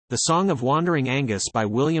The Song of Wandering Aengus by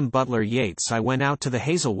William Butler Yeats. I went out to the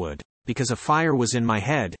hazelwood, because a fire was in my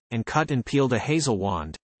head, and cut and peeled a hazel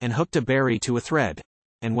wand, and hooked a berry to a thread.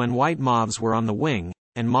 And when white moths were on the wing,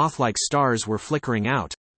 and moth-like stars were flickering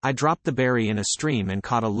out, I dropped the berry in a stream and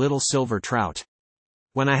caught a little silver trout.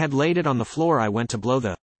 When I had laid it on the floor I went to blow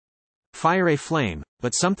the fire a flame,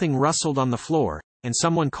 but something rustled on the floor, and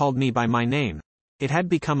someone called me by my name. It had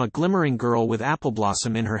become a glimmering girl with apple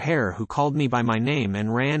blossom in her hair who called me by my name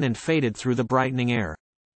and ran and faded through the brightening air.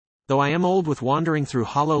 Though I am old with wandering through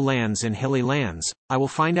hollow lands and hilly lands, I will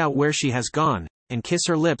find out where she has gone, and kiss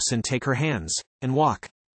her lips and take her hands, and walk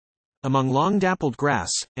among long dappled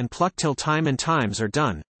grass, and pluck till time and times are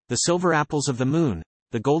done, the silver apples of the moon,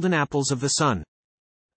 the golden apples of the sun.